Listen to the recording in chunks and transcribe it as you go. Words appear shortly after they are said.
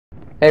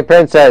Hey,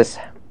 Princess.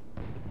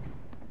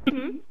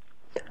 Mm-hmm.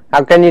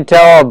 How can you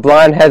tell a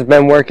blonde has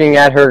been working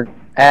at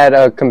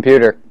a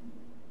computer?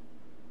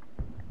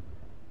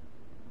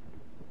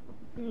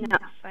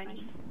 Not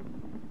funny.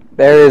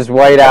 There is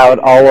whiteout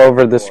all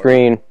over the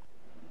screen.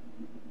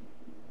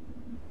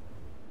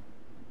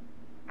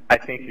 I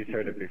think you've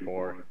heard it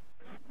before.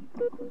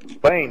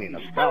 Explaining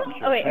about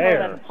your Oh wait,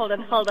 hair. hold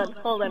on. I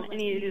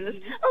need to do this.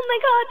 Oh my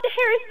god, the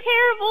hair is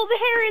terrible. The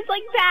hair is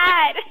like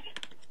bad.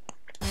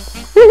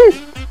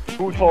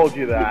 Who told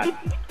you that?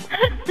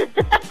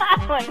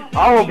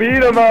 I will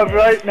beat him up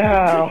right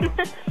now.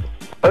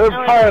 I'm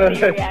tired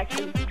of it.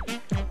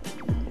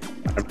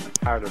 I'm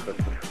tired of this.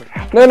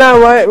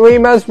 No, we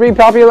must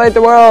repopulate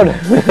the world.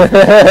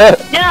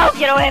 No,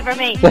 get away from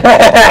me.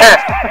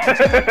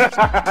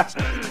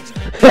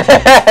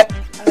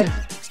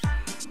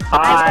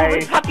 I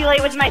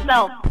overpopulate with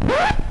myself.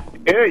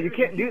 Ew, you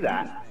can't do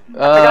that. I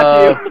got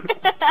you.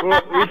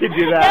 We can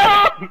do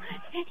that. No.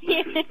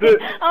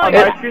 On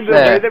my screen, the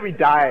way that we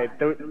died,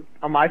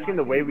 on my screen,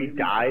 the way we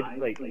died,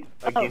 like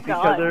against each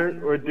other,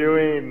 we're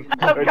doing.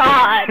 Oh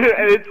god!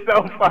 And it's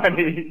so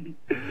funny.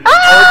 I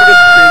look at a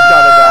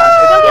screenshot of that.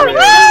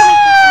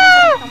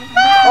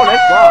 Oh,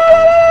 nice block.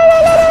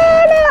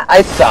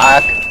 I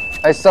suck.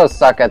 I so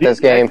suck at this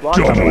game.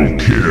 Double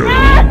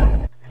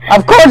kill.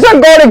 Of course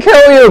I'm going to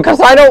kill you, because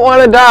I don't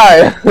want to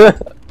die.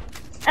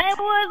 I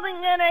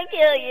wasn't gonna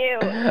kill you.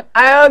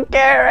 I don't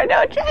care, I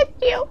don't trust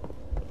you.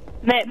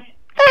 Babe.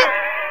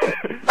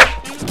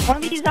 One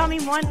of these on me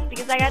once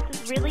because I got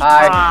this really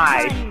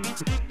Hi. fun.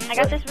 I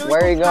got this really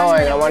Where are you cool fun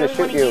going? that I want to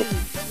really shoot you. use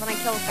when I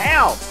kill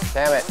Ow!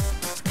 Damn it.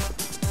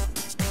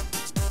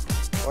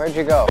 Where'd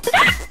you go?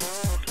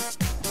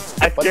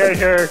 I scared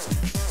her.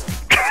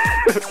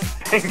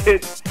 Dang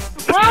it.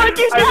 Why would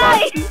you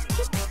die?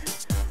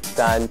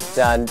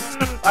 Dun.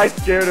 I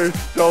scared her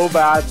so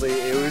badly.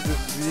 It was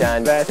just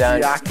the best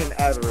reaction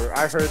ever.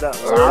 I heard that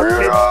loud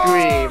kid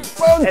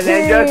scream, and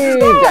then just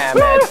damn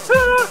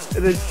it.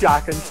 and then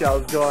shotgun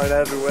shells going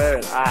everywhere.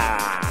 And,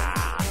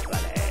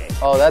 funny.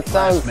 Oh, that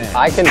sounds.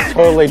 I can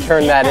totally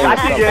turn that into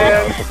something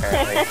else,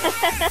 apparently.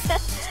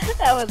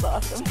 That was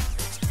awesome.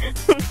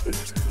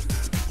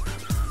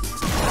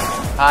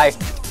 Hi.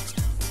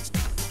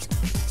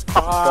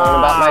 Going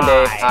about my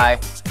day. Hi.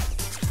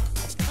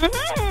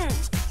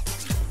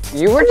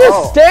 You were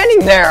just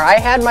standing there. I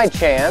had my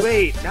chance.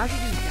 Wait, now she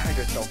can tag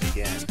herself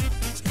again.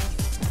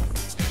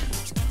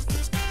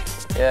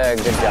 Yeah,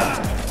 good job.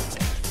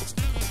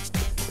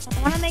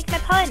 I want to make my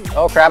pun.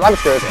 Oh crap, I'm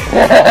screwed.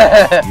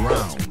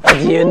 Do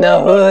you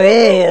know who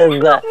he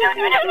is? No.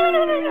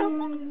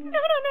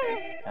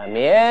 Come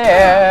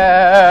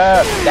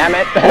here. Damn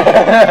it.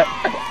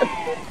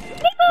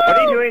 What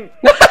are you doing?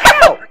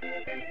 Ow!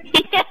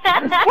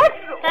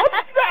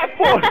 What's that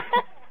for?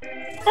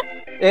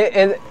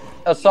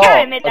 Assault.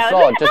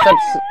 Just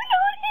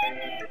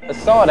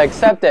Assault,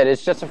 accept it.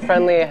 It's just a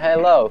friendly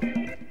hello.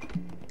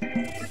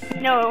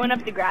 No, it went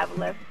up the gravel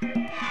lift.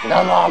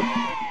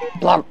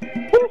 Blump.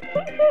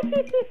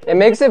 It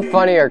makes it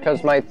funnier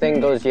because my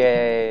thing goes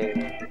yay.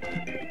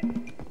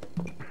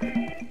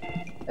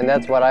 And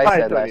that's what I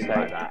said last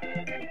night.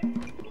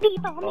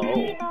 Meatball.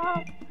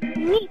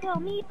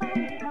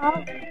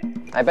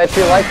 I bet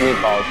you like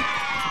meatballs.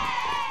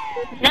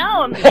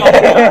 No,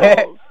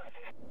 meatballs.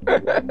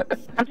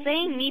 I'm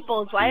saying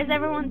meatballs. Why does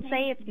everyone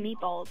say it's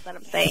meatballs that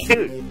I'm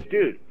saying?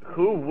 Dude,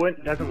 who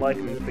doesn't like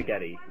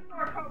spaghetti?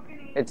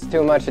 It's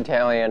too much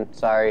Italian.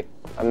 Sorry,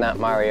 I'm not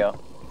Mario.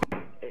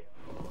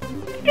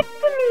 It's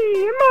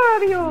me,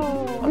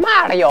 Mario!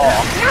 Mario!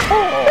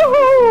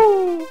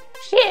 Yahoo!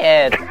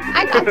 Shit!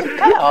 I got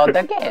killed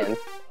again.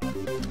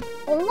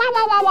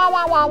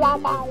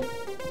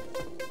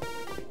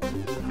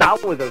 That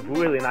was a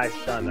really nice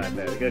stun right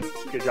there. Good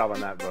job on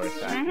that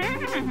voice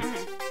acting.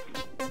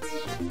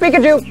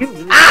 Pikachu!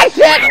 Ah,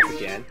 shit!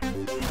 Again.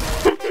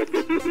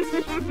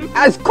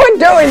 Quit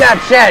doing that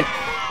shit!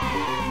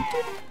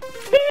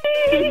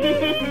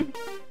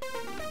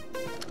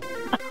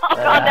 Oh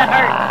god, that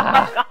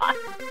hurt. Oh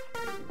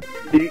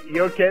god.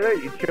 You okay there?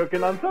 You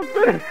choking on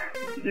something?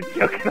 You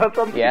choking on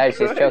something? Yeah,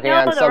 she's choking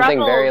on something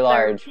very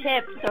large.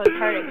 Tip, so it's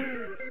hurting.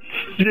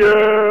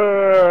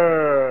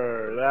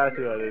 Sure, that's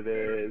what it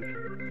is.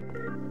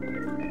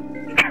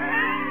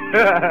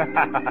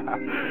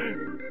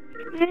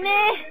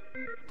 Nah.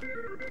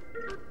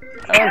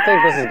 I don't think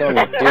this is going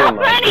to do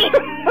much.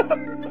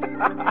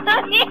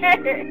 Come here.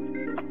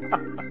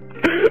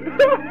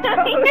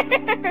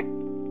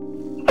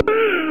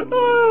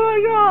 Oh my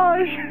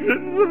gosh, this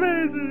is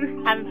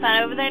amazing. Having fun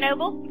over there,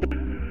 Noble?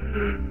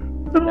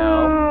 No.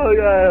 Oh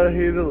yeah,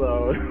 he's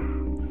alone.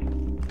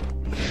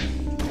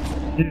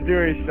 He's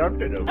doing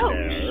something over there.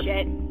 Oh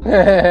shit.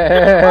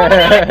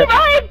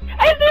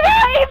 I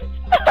survived!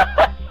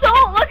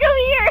 Assault, look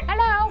over here!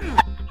 Hello!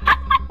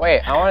 Wait,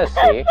 I want to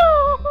see.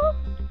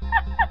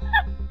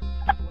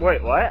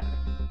 Wait, what?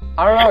 I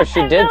don't know,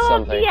 she did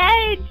something. The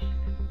edge.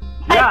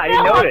 Yeah, I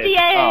fell off noticed. the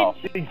edge. Oh.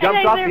 He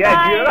jumped off the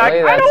edge. You're like,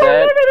 Really, I don't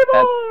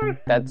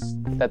that's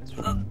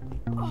want it?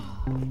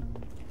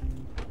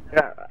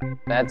 anymore.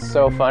 That's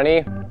so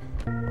funny.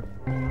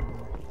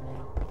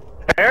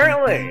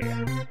 Apparently.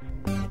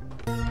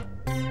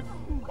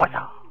 What's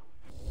up?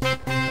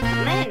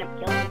 Man, I'm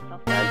killing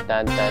myself.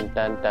 Dun dun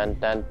dun dun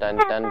dun dun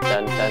dun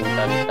dun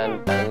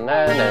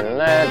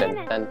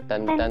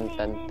dun dun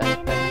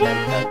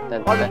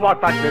dun. I'll just walk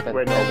back this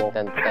way, Noble.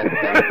 Dun Walk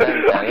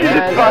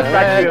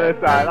back to the other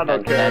side, I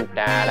don't care.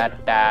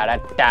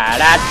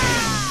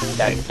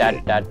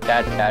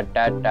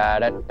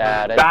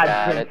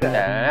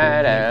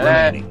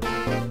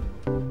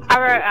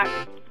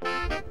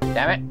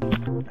 Damn it.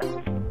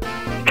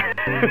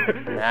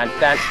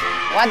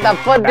 What the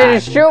fuck did you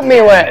shoot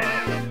me with?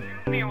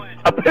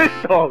 A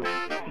pistol!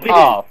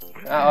 Oh,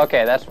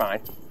 okay, that's fine.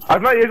 I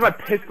was about to use my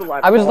pistol.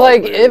 I was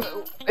like,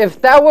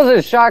 if that was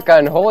a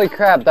shotgun, holy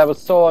crap, that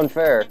was so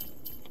unfair.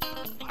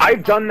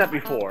 I've done that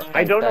before.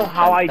 I don't know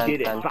how I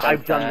did it, but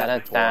I've done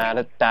that before.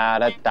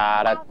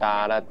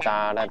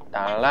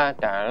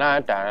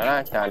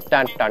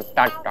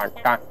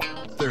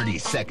 30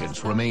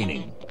 seconds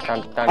remaining.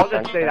 I'll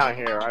just stay down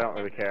here. I don't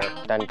really care.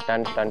 Dun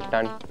dun dun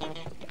dun.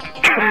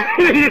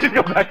 You just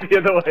go back the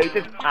other way.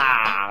 Just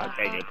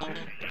take it.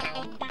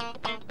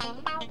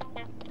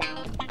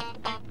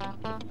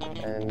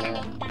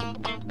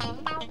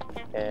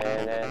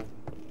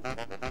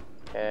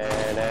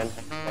 And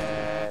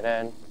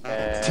then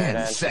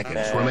 10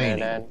 seconds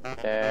remaining.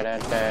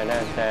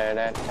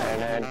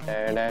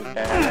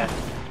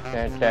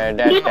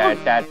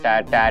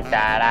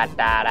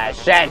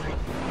 Shit!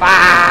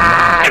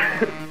 Fuck!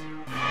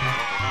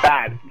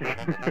 Bad.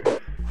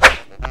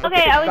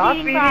 Okay, I was Stop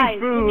eating eating fries.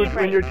 food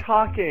when you're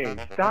talking.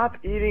 Stop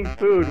eating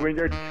food when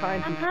you're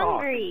trying to I'm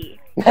talk. hungry.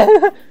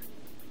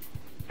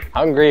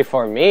 Hungry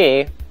for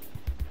me?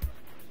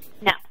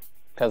 No.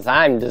 Cause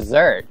I'm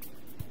dessert.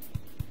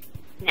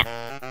 No.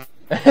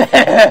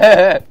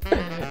 It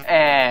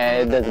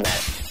doesn't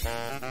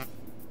matter.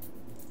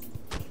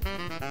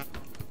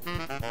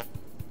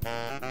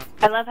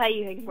 I love how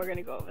you think we're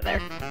gonna go over there.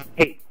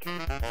 Hey.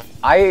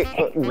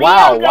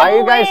 Wow, Leon, why are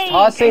you go guys away.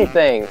 tossing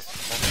things?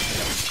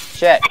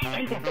 Shit.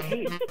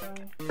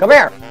 Come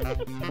here.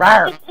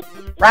 Rawr.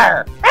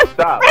 Rawr.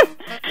 Stop.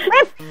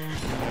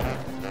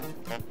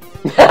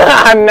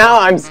 Now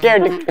I'm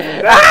scared to...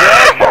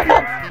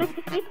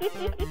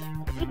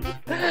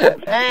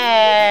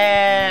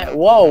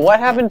 Whoa, what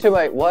happened to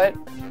my... What?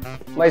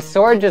 My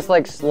sword just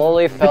like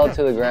slowly fell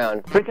to the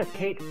ground. Princess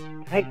Kate.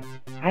 Hey.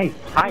 Hey.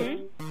 Hi.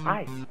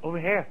 Hi. Over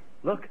here.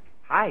 Look.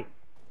 Hi.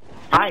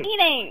 Hi. I'm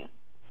eating.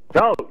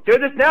 No. Do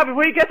this now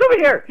before he gets over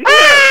here. He's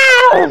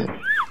Ow!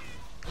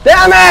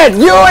 Damn it!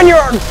 You and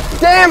your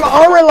damn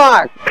armor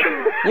lock!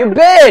 You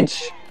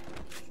bitch!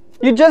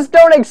 You just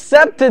don't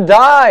accept to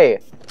die!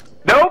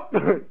 Nope.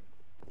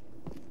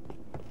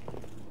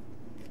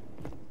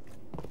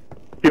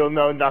 You'll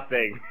know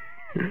nothing.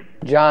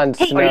 Jon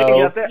Hey, Snow. Are you gonna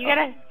get up there? You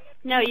gotta.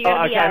 No, you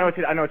gotta Okay, be I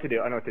know what to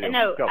do.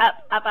 No, Go.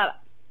 up.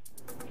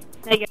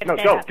 No, you gotta No,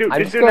 stand go, up. dude. I'm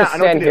Just just do gonna that. I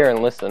know what stand to here do. and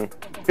listen.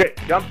 Okay,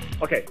 jump.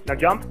 Okay, now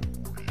jump.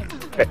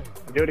 Okay,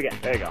 do it again.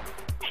 There you go.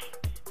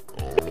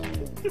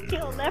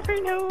 You'll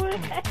never know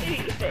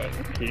anything.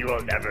 You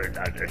will never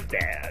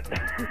understand.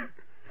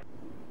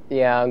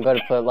 Yeah, I'm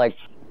gonna put like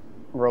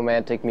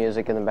romantic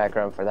music in the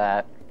background for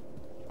that.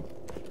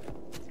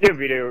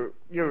 You're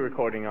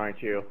recording,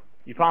 aren't you?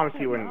 You promised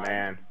you wouldn't,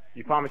 man.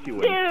 You promised you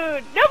wouldn't.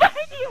 Dude, nobody.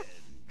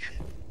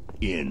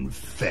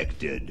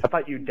 Infected. I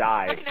thought you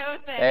died.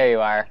 There you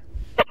are.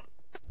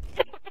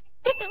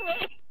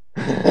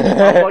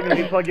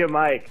 Unplug your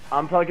mic.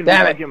 Unplug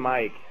Damn it. your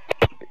mic.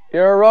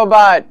 You're a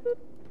robot.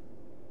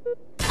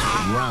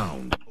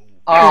 Round.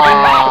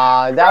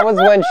 Aw, that was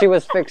when she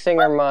was fixing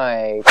her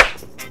mic.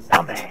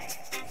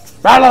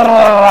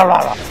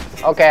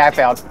 Okay, I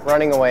failed.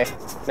 Running away.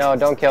 No,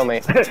 don't kill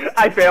me.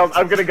 I failed.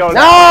 I'm gonna go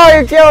now. No,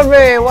 you killed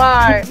me.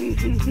 Why?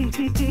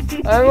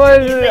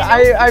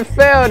 I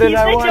failed and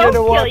I wanted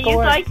to walk You, so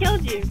away. I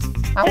killed you.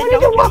 I wanted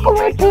to walk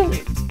away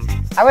peacefully.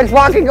 I was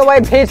walking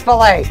away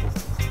peacefully.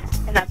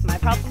 And that's my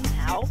problem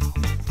now.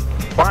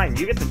 Fine,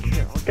 you get the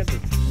chair. I'll get the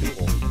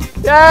stool.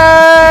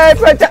 Yay!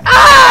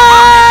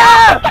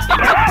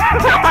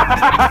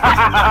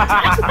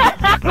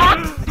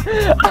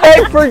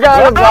 I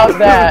forgot about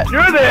that.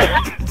 You're there.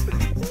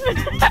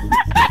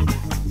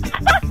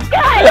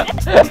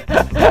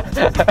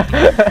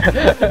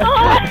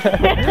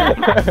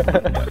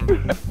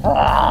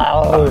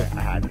 Oh. I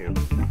had to.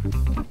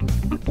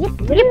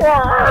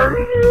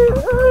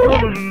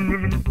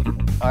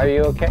 Are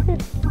you okay?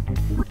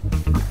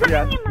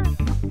 Yes.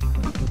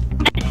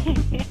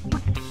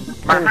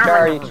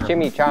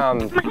 Chimicham.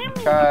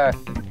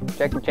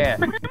 Jackie Chan.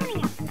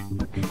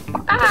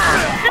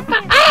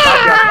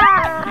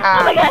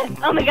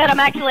 Oh my god, I'm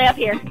actually up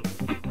here.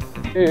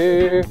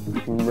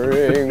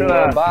 Bring me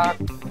back.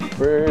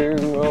 Bring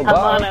me I'm back.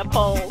 on a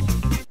pole.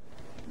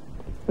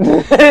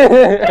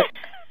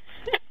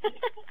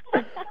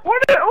 What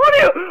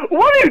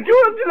are you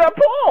doing to that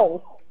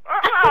pole?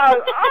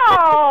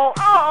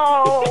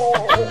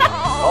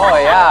 Oh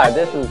yeah,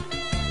 this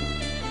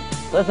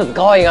is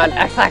going on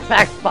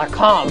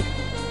xxx.com.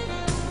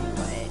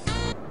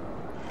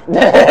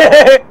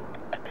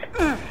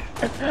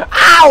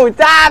 Ow!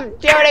 Stop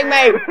shooting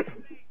me!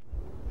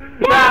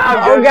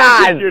 Oh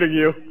God! Shooting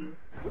you.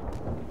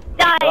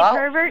 Die, Well.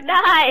 pervert,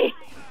 die!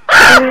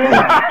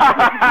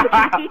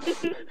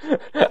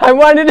 I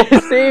wanted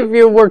to see if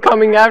you were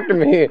coming after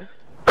me.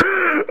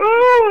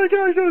 Oh my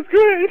gosh, that was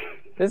great.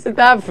 This is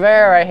not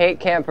fair. I hate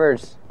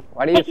campers.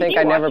 Why do you think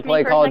I never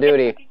play Call of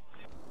Duty?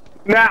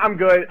 Nah, I'm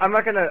good. I'm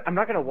not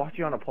gonna watch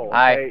you on a pole. Okay?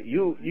 Hi.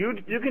 You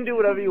can do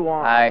whatever you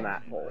want Hi. on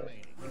that pole.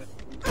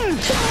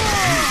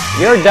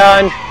 You're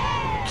done.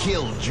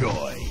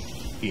 Killjoy.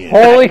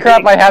 Holy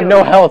crap! I have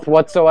no health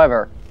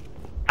whatsoever.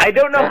 I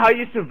don't know how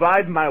you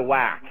survived my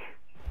whack.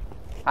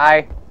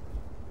 Hi.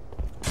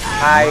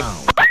 Hi.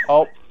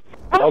 Oh.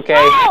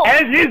 Okay.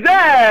 And she's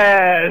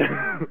dead!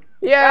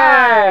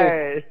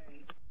 Yay!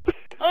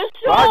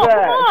 Assault!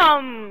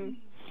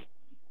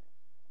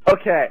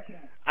 Okay.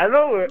 I don't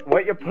know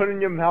what you put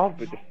in your mouth,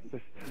 but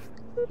just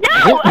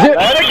No!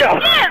 let it go.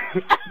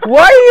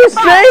 Why are you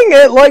saying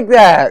it like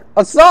that?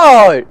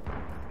 Assault!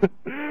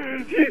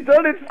 She's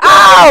done it.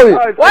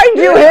 Ow! Why'd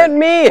you hit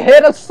me?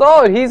 Hit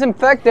Assault. He's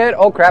infected.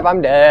 Oh crap,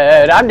 I'm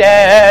dead. I'm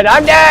dead.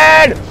 I'm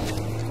dead!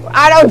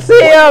 I don't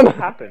see him! What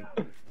happened?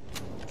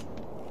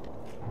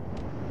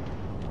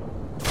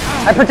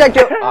 I protect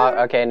you.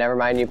 Okay, never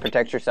mind. You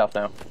protect yourself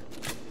now.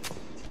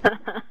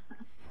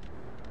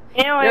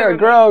 You're a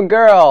grown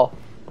girl.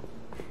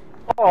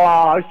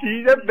 Aw,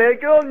 she's a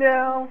big girl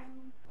now.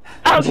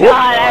 Oh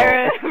God,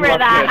 I remember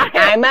that.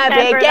 I'm a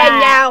big kid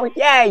now.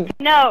 Yay!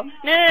 No.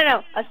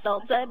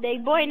 Assault's a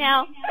big boy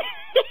now.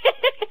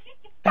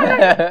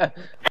 I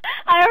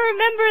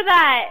remember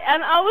that,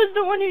 and I was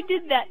the one who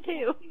did that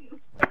too.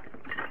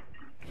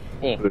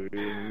 Oh,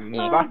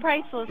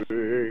 priceless.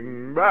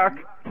 Bring back.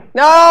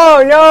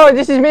 No,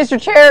 this is Mr.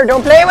 Chair.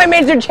 Don't play with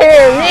Mr.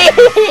 Chair.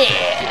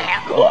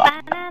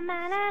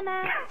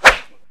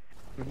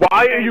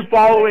 Why are you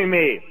following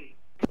me?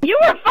 You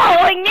were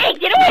following me.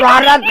 Get away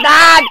Run from me.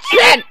 that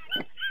shit!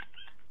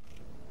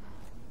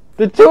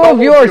 The two of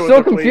you are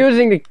so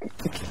confusing to...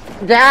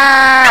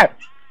 Ah!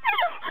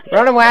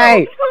 Run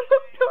away!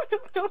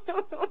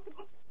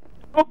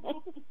 Oh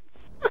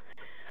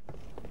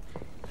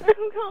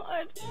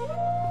God.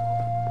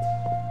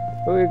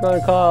 Who are we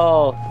gonna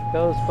call?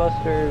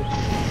 Ghostbusters.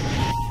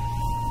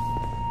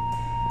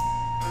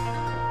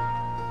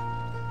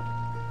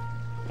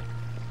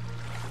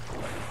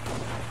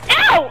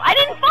 Ow! I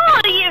didn't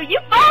follow you! You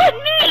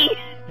followed me!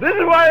 This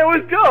is why I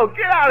always go.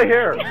 Get out of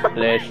here.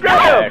 Splish, Get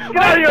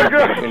out of here,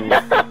 girl.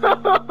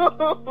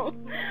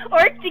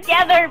 Work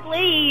together,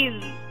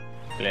 please!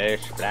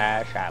 Splish,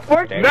 splash,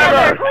 Work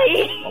together,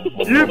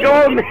 please! You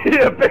call me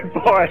a big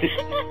boy.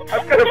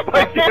 I'm gonna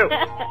fight you.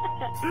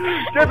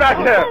 Get back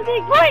I'm here. a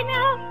big boy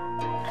now!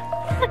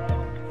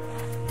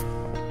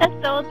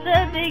 Assault's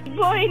a big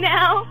boy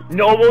now!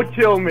 No one will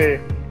kill me.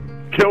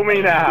 Kill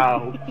me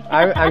now.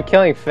 I'm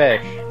killing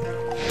fish.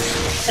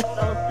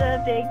 Assault's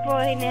a big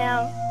boy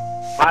now!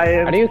 I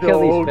am How do you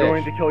kill these so fish?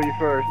 going to kill you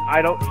first.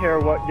 I don't care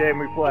what game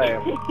we play.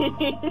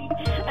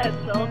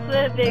 Assault's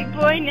a big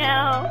boy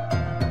now!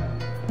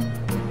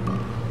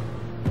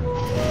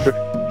 I'm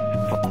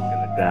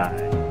gonna die.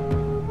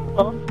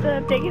 Assault's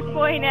the biggest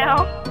boy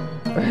now!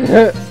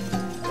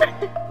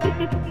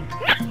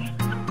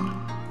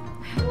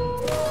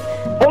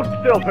 Hold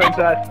still,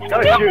 princess.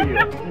 Gotta shoot you.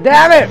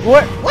 Damn it!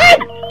 What?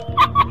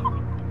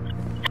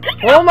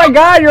 Oh my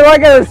God! You're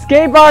like an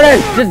escape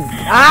artist. Just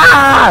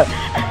Are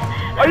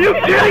you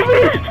kidding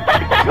me?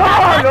 Come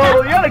on,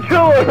 Noble. You gotta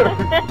kill her.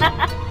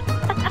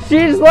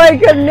 She's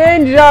like a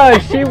ninja.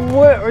 She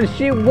warps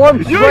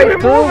You right even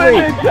through moving, me.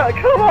 ninja.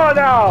 Come on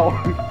now.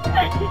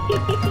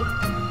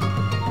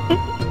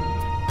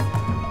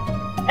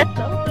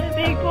 Assault's a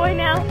big boy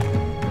now!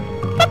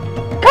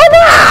 Come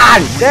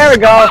on! There we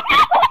go.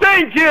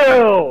 Thank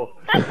you.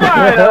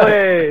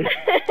 Finally.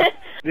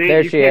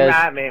 There you she came is.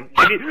 At me.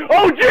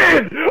 Oh,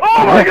 jeez!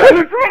 Oh my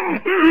God!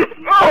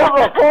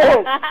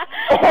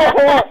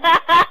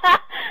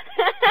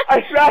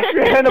 I smashed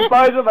your hand and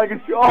buzz with my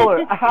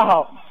controller.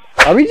 Ow!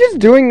 Are we just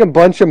doing a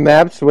bunch of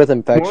maps with Muy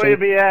infection?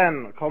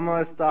 bien.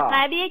 ¿Cómo está? Can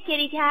I be a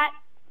kitty cat?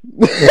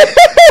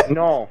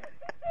 No.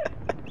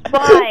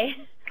 Why?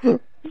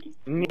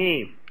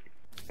 Me.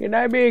 Can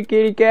I be a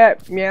kitty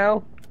cat?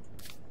 Meow.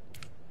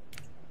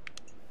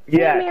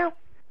 Yes.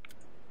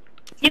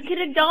 You could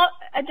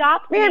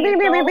adopt me.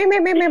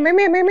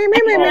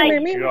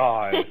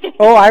 God.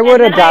 Oh, I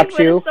would And then adopt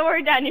put you. a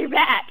sword on your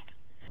back.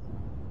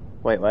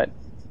 Wait, what?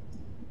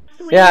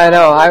 Sweet Yeah, I know,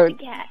 little I would-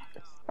 pussycat.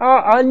 Oh,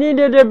 I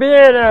needed to be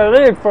able to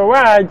live for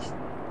once.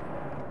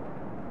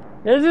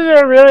 This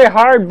is a really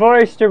hard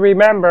voice to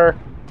remember.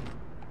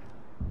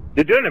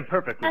 You're doing it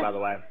perfectly, by the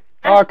way.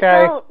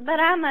 Okay. But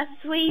I'm a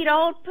sweet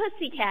old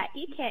pussycat.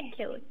 You can't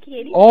kill a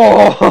kitty.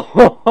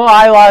 Oh,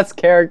 I lost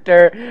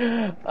character.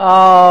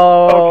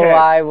 Oh, Okay.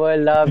 I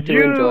would love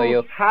to enjoy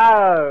you.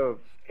 have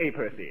a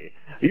pussy.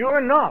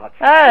 You're not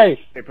Hey,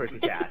 a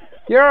pussycat.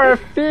 you're a There's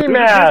a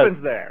female.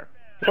 difference there.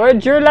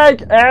 Would you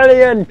like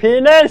alien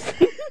penis?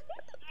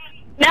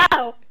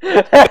 No.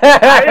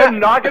 I am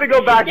not gonna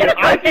go back there.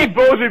 I see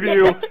both of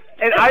you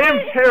And I am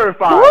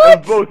terrified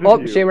of both of you.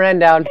 Oh, she ran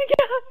down.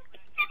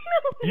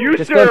 You,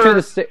 just sir, go to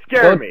the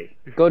scare me.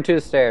 Go to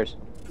the stairs.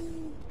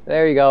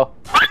 There you go.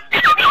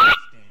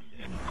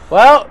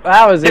 Well,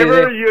 that was easy.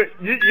 You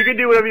can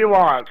do whatever you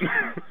want. Okay.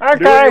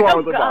 Do whatever you want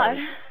with the God.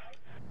 body.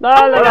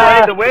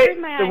 La,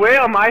 The way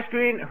on my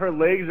screen, her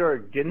legs are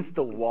against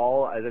the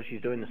wall as if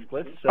she's doing the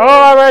splits. So.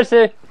 Oh,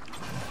 mercy!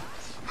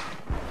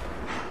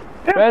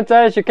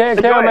 Princess, you can't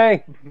kill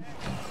me.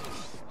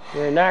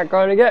 You're not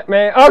going to get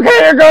me. Okay,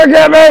 you're going to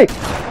get me.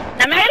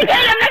 I'm not gonna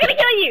kill you. I'm not gonna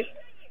kill you.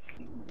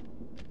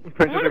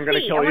 Princess, I'm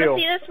gonna kill you.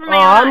 See this from my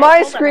eyes. On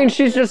my screen,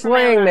 she's just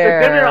laying there.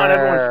 It's different on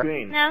everyone's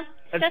screen. No,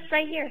 it's just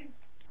right here.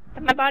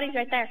 My body's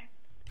right there.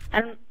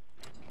 I don't.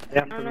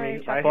 Yeah, I don't for know me,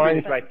 what my you're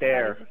screen's talking right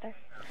there.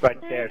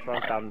 Right there,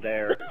 front down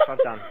there.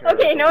 Front down here.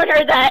 Okay, no one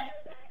heard that.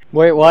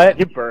 Wait, what?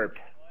 You burped.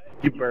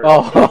 You burped.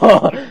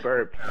 Oh. You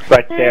burped.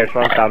 Right there,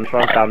 front down,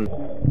 front down.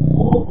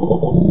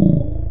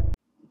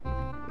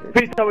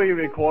 Please tell me you're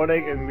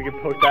recording and we can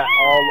post that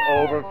all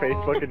over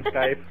Facebook and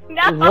Skype.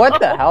 No. What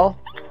the hell?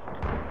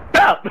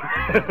 Stop!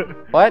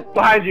 What?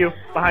 Behind you!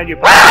 Behind you!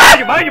 Behind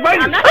you! Behind you!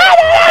 Behind you! I'm not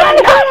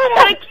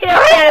gonna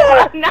kill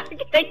him. I'm not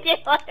gonna kill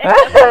him.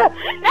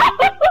 No.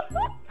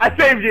 I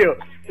saved you!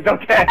 It's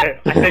okay.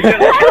 I saved you. I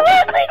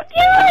wasn't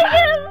killing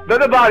him.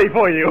 There's a body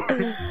for you!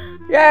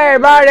 Yay,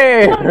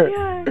 buddy!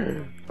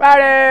 Oh,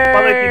 Buddy!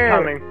 Molly, she's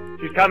coming.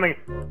 She's coming.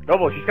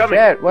 Noble, she's coming.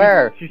 Shit,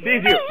 where? She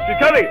sees you. She's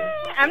coming!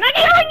 I'm not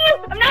killing you.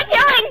 I'm not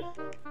killing.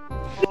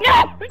 No.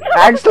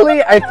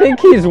 Actually, I think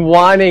he's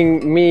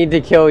wanting me to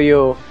kill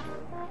you.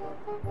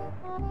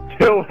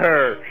 Kill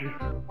her.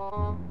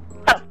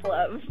 Tough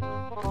love.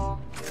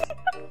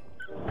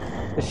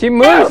 She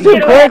moves too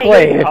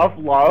quickly. Tough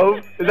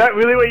love? Is that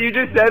really what you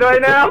just said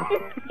right now?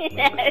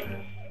 Yes.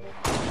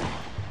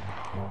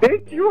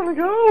 Bitch, you wanna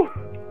go?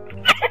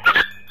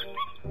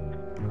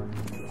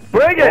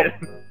 Bring it!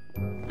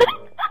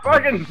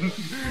 Fucking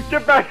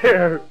get back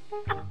here!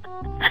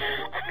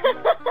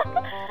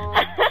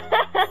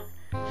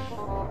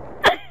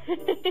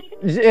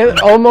 It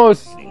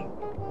almost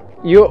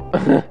you.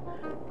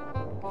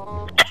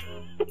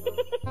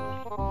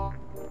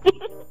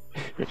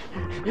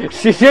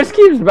 She just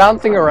keeps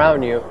bouncing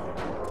around you.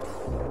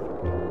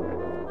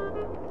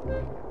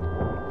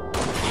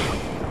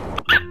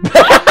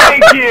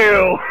 Thank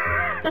you!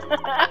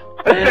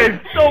 That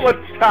saved so much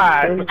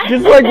time!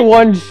 Just like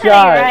one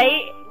shot.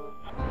 Right?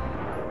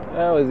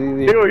 That was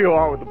easy. Do what you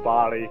want with the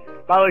body.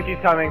 Body, she's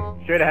coming.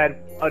 Straight ahead.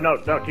 Oh no,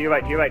 no, to your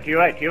right, to your right, to your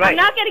right, to your right. I'm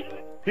not gonna.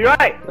 To your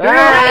right! I'm not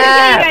gonna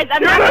kill you guys.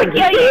 I'm not gonna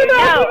kill you.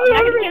 No, I'm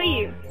not gonna kill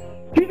you.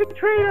 She's a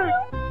traitor!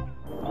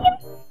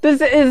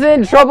 This is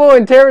in trouble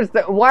and terrorist.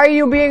 Why are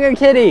you being a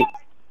kitty?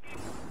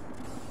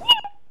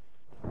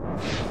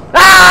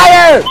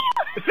 Ah!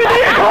 See,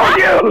 I told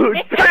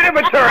you! Traitor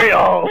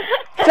material!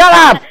 Shut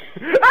up!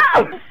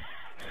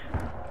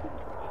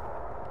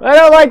 I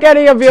don't like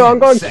any of you. I'm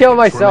going to kill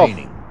myself.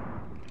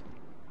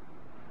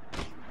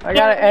 I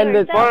gotta end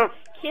it.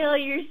 Kill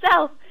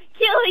yourself.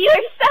 Kill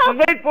yourself.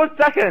 Just wait 4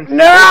 seconds.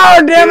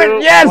 No, damn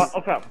it! Yes.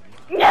 Okay.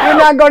 No. You're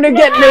not going to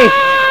get me.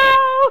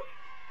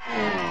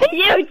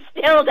 You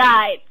still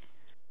died.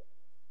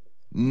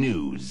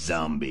 New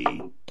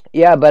zombie.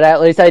 Yeah, but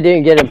at least I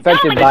didn't get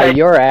infected by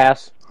your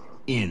ass.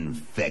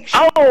 Infection.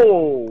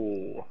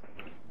 Oh!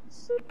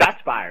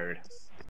 That's fired.